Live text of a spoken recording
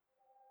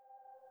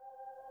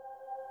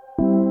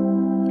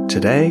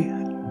Today,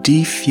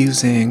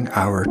 defusing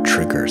our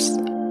triggers.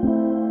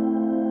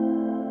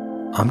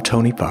 I'm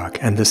Tony Bach,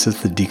 and this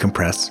is the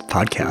Decompress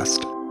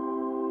Podcast.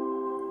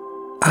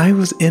 I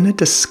was in a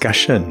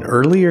discussion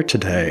earlier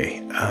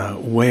today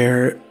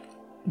where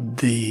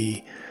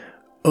the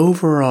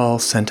overall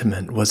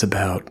sentiment was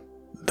about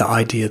the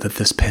idea that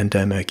this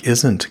pandemic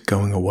isn't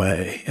going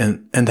away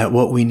and that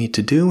what we need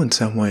to do in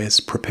some way is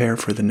prepare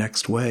for the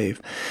next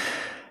wave.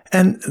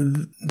 And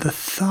the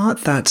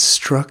thought that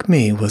struck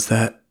me was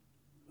that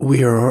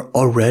we are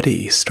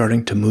already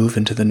starting to move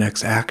into the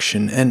next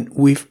action, and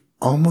we've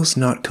almost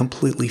not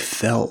completely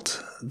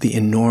felt the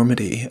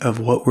enormity of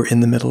what we're in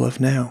the middle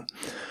of now.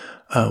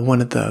 One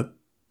of the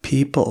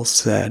people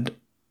said,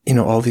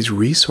 all these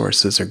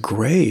resources are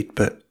great,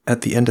 but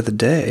at the end of the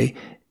day,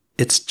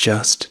 it's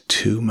just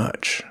too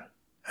much.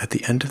 At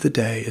the end of the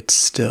day, it's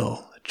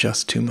still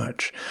just too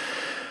much.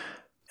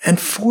 And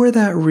for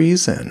that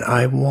reason,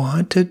 I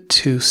wanted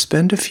to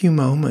spend a few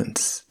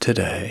moments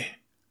today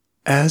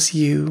as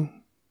you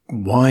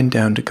wind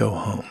down to go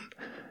home,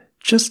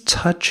 just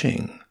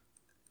touching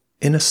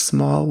in a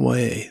small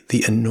way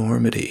the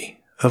enormity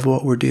of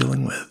what we're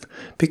dealing with,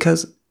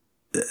 because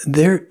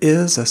there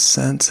is a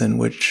sense in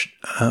which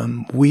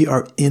we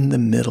are in the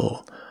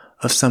middle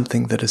of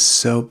something that is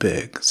so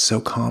big, so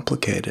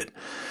complicated,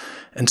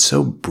 and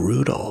so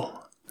brutal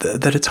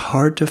that it's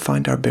hard to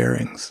find our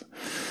bearings.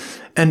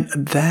 And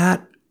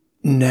that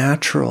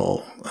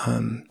natural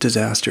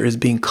disaster is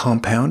being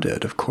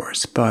compounded, of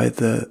course, by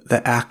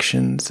the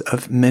actions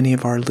of many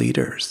of our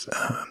leaders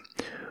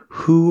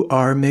who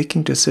are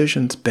making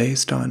decisions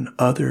based on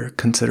other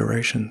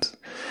considerations.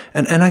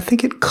 And I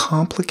think it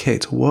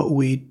complicates what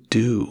we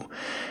do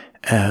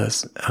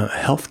as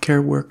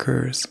healthcare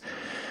workers,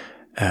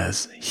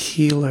 as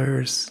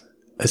healers,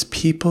 as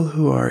people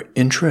who are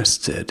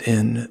interested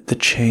in the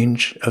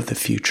change of the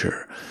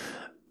future.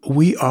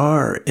 We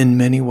are, in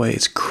many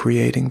ways,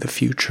 creating the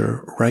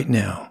future right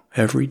now,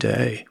 every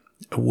day,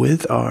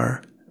 with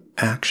our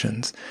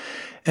actions.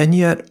 And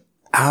yet,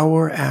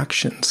 our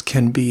actions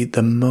can be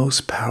the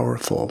most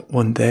powerful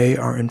when they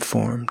are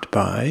informed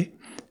by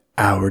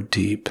our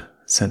deep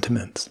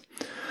sentiments.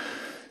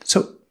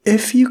 So,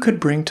 if you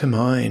could bring to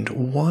mind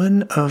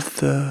one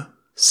of the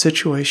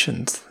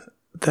situations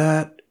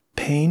that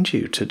pained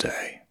you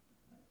today,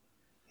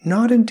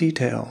 not in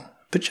detail,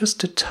 but just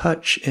to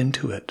touch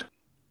into it.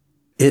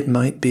 It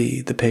might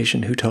be the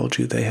patient who told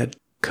you they had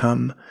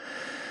come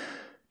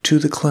to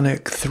the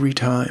clinic 3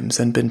 times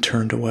and been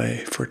turned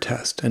away for a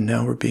test and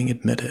now were being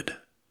admitted.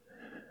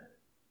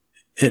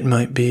 It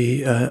might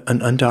be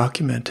an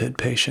undocumented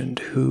patient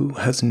who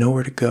has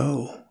nowhere to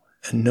go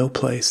and no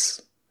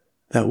place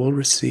that will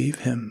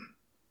receive him.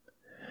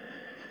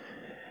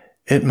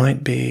 It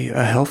might be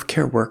a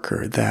healthcare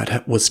worker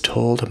that was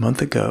told a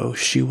month ago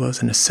she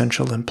was an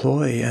essential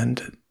employee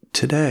and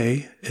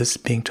today is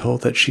being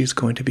told that she's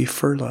going to be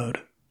furloughed.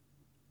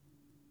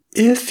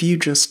 If you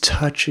just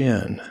touch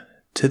in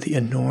to the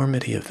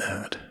enormity of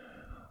that,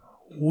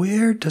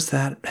 where does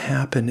that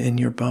happen in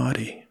your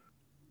body?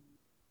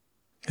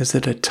 Is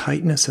it a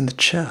tightness in the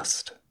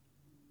chest?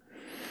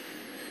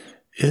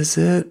 Is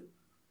it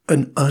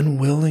an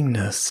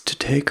unwillingness to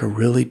take a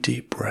really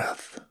deep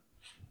breath?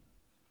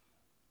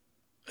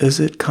 Is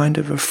it kind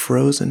of a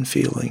frozen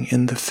feeling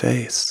in the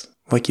face,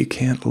 like you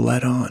can't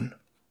let on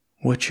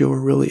what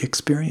you're really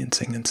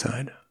experiencing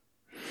inside?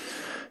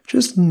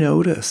 Just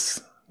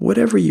notice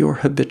whatever your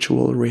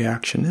habitual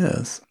reaction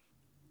is,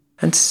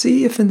 and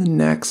see if in the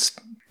next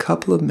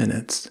couple of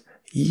minutes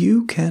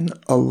you can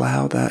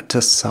allow that to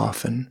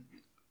soften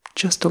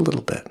just a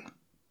little bit,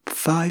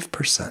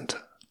 5%.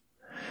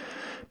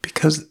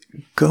 Because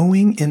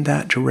going in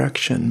that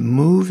direction,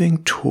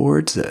 moving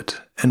towards it,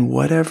 and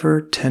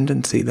whatever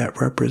tendency that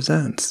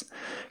represents,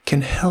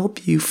 can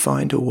help you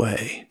find a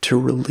way to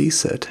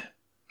release it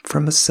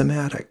from a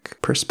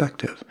somatic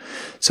perspective.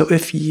 So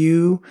if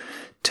you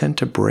tend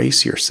to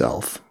brace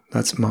yourself,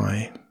 that's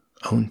my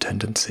own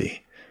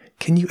tendency,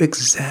 can you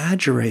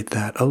exaggerate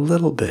that a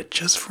little bit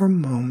just for a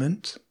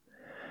moment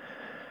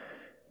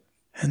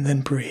and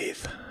then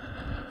breathe?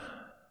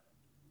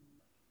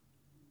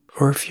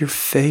 Or if your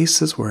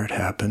face is where it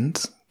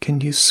happens,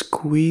 can you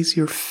squeeze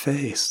your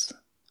face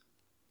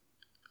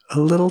a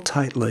little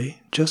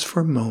tightly just for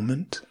a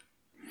moment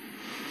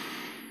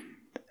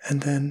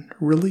and then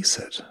release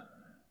it?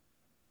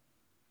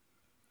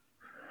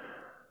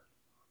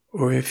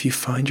 Or if you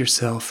find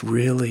yourself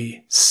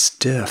really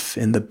stiff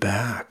in the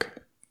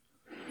back,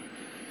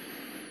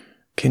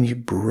 can you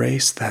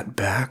brace that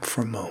back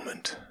for a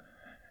moment?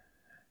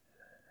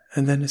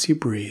 And then as you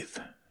breathe,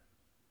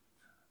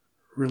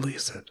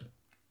 release it.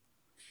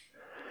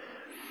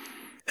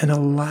 And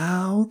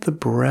allow the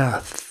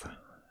breath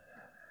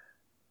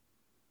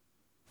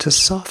to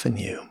soften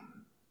you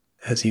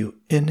as you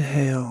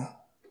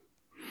inhale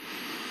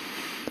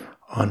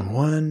on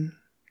 1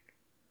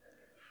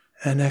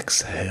 and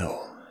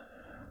exhale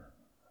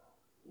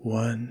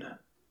 1,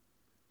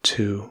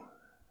 2,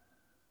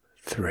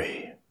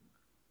 3.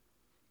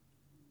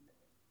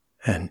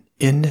 And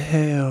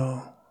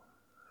inhale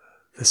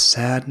the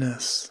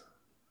sadness,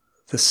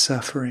 the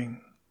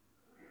suffering,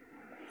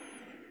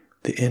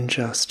 the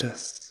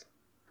injustice.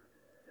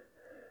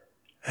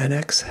 And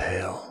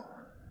exhale.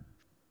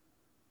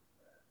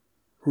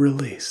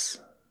 Release.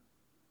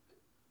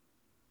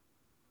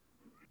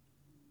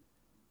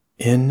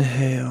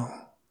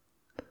 Inhale.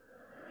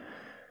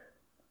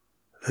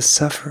 The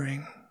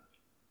suffering.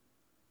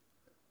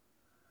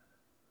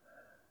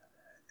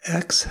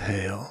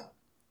 Exhale.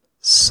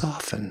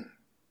 Soften.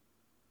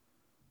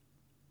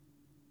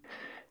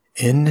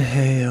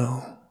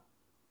 Inhale.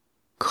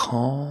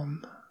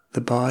 Calm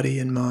the body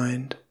and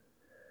mind.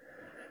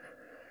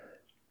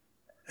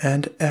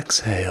 And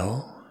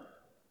exhale.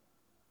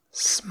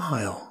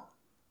 Smile.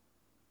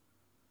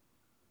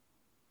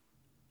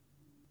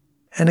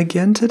 And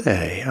again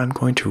today, I'm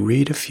going to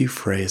read a few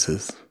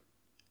phrases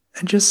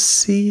and just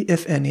see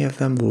if any of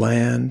them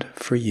land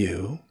for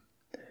you.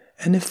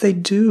 And if they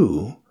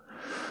do,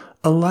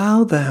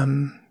 allow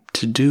them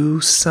to do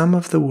some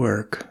of the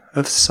work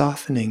of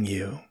softening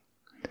you,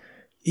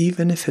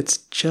 even if it's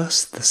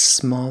just the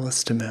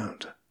smallest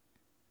amount.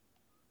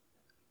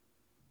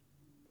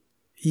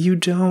 You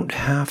don't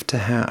have to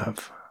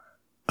have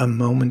a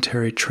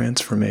momentary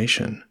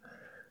transformation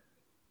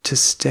to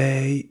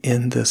stay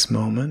in this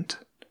moment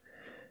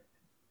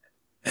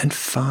and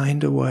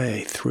find a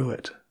way through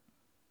it.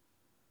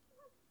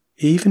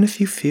 Even if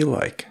you feel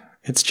like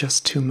it's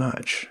just too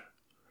much,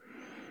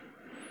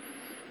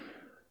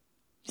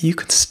 you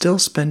can still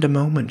spend a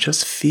moment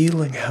just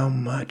feeling how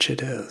much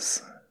it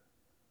is.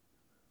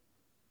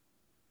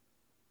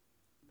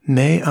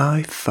 May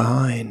I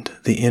find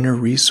the inner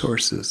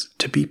resources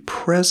to be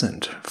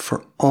present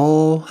for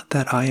all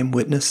that I am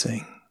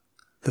witnessing,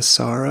 the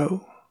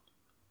sorrow,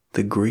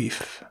 the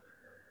grief,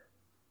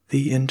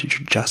 the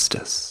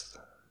injustice.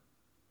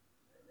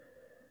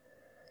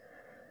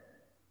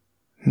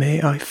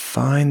 May I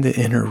find the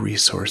inner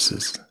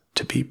resources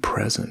to be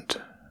present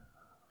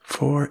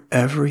for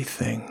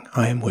everything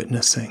I am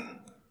witnessing.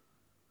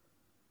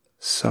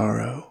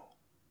 Sorrow,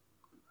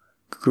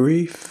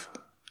 grief,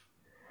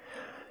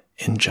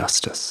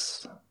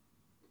 injustice.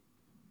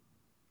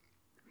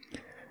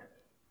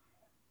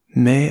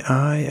 May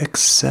I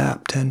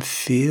accept and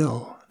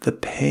feel the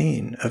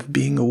pain of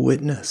being a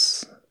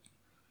witness,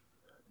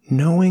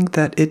 knowing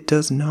that it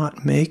does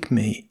not make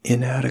me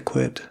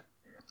inadequate,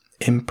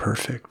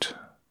 imperfect,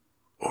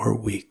 or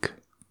weak.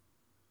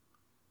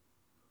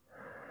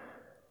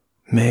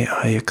 May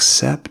I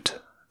accept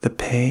the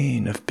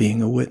pain of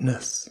being a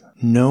witness,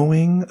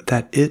 knowing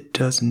that it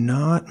does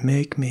not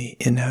make me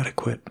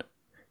inadequate,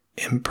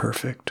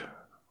 imperfect,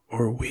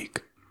 or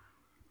weak.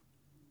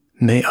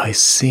 May I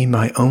see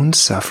my own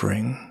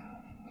suffering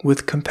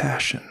with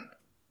compassion,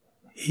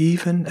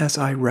 even as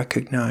I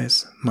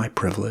recognize my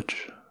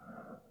privilege.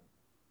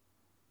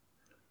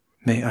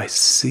 May I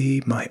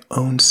see my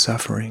own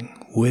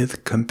suffering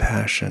with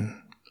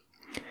compassion,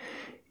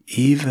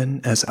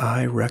 even as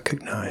I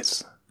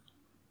recognize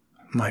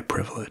my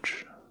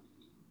privilege.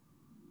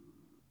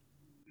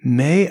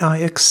 May I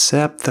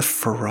accept the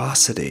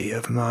ferocity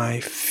of my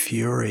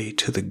fury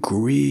to the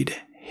greed,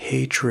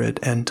 hatred,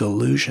 and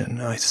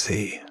delusion I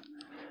see,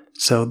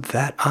 so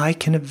that I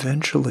can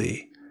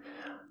eventually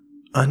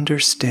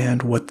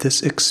understand what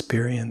this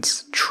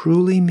experience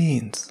truly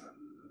means.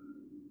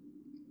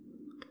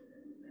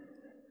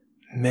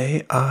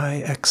 May I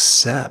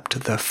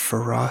accept the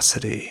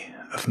ferocity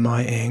of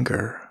my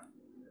anger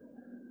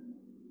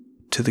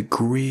to the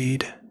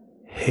greed,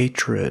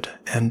 hatred,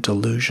 and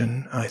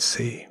delusion I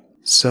see,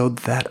 so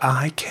that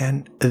I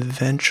can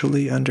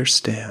eventually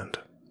understand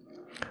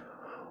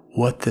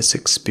what this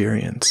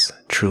experience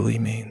truly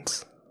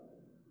means.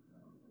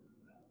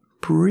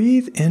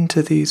 Breathe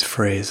into these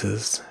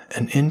phrases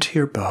and into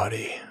your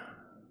body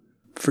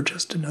for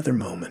just another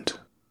moment.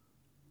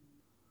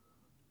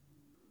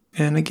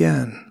 And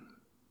again,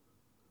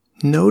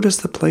 notice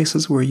the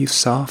places where you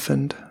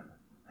softened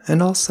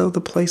and also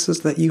the places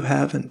that you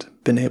haven't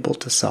been able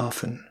to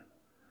soften.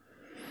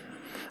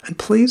 And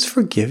please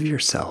forgive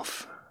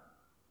yourself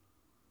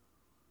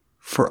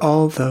for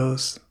all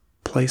those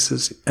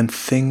places and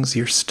things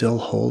you're still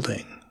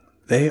holding.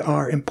 They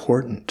are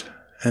important,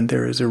 and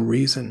there is a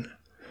reason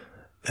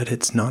that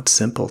it's not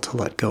simple to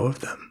let go of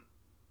them.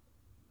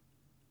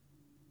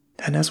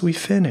 And as we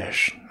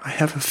finish, I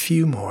have a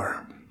few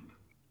more.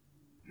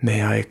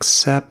 May I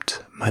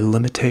accept my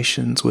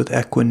limitations with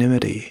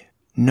equanimity,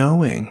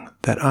 knowing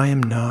that I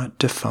am not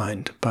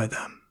defined by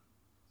them.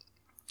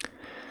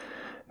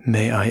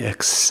 May I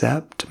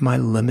accept my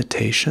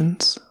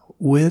limitations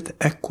with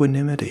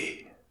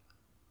equanimity,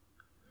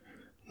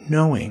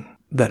 knowing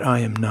that I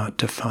am not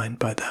defined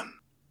by them.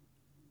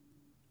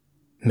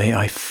 May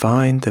I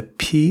find the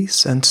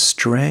peace and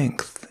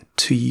strength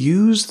to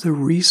use the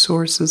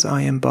resources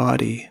I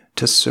embody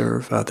to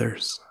serve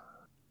others.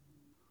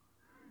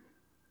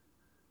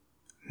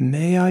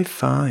 May I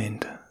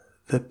find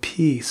the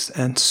peace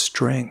and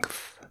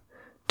strength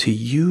to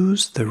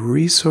use the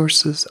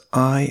resources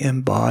I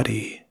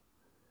embody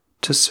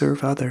to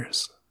serve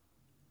others.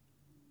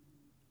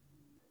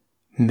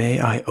 May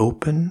I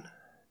open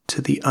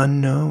to the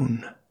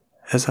unknown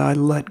as I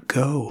let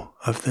go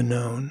of the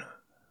known.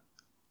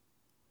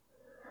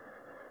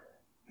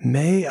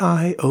 May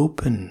I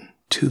open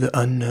to the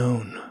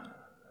unknown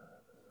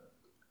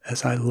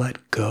as I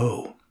let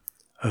go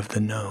of the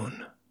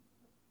known.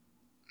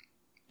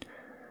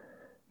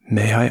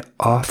 May I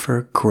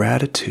offer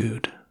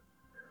gratitude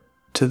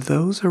to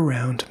those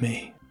around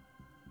me.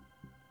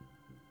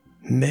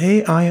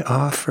 May I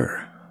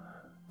offer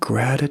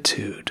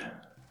gratitude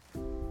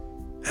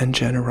and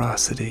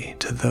generosity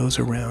to those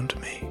around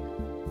me.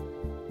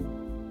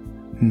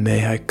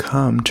 May I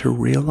come to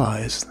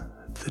realize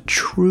the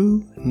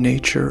true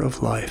nature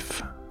of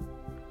life,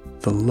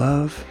 the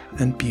love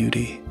and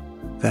beauty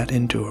that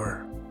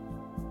endure.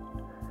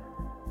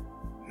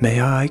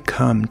 May I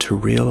come to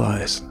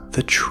realize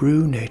the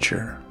true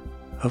nature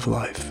of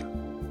life,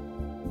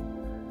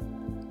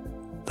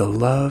 the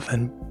love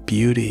and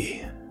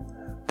beauty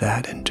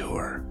that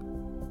endure.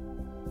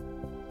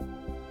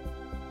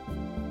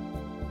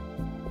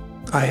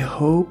 I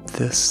hope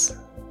this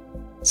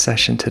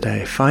session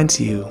today finds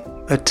you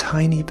a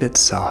tiny bit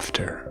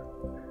softer,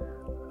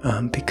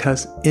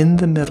 because in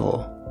the middle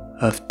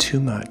of too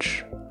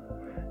much,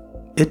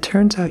 it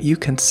turns out you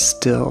can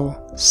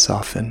still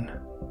soften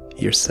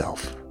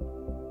yourself.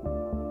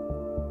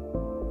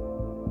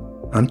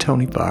 I'm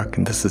Tony Buck,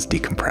 and this is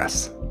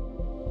Decompress.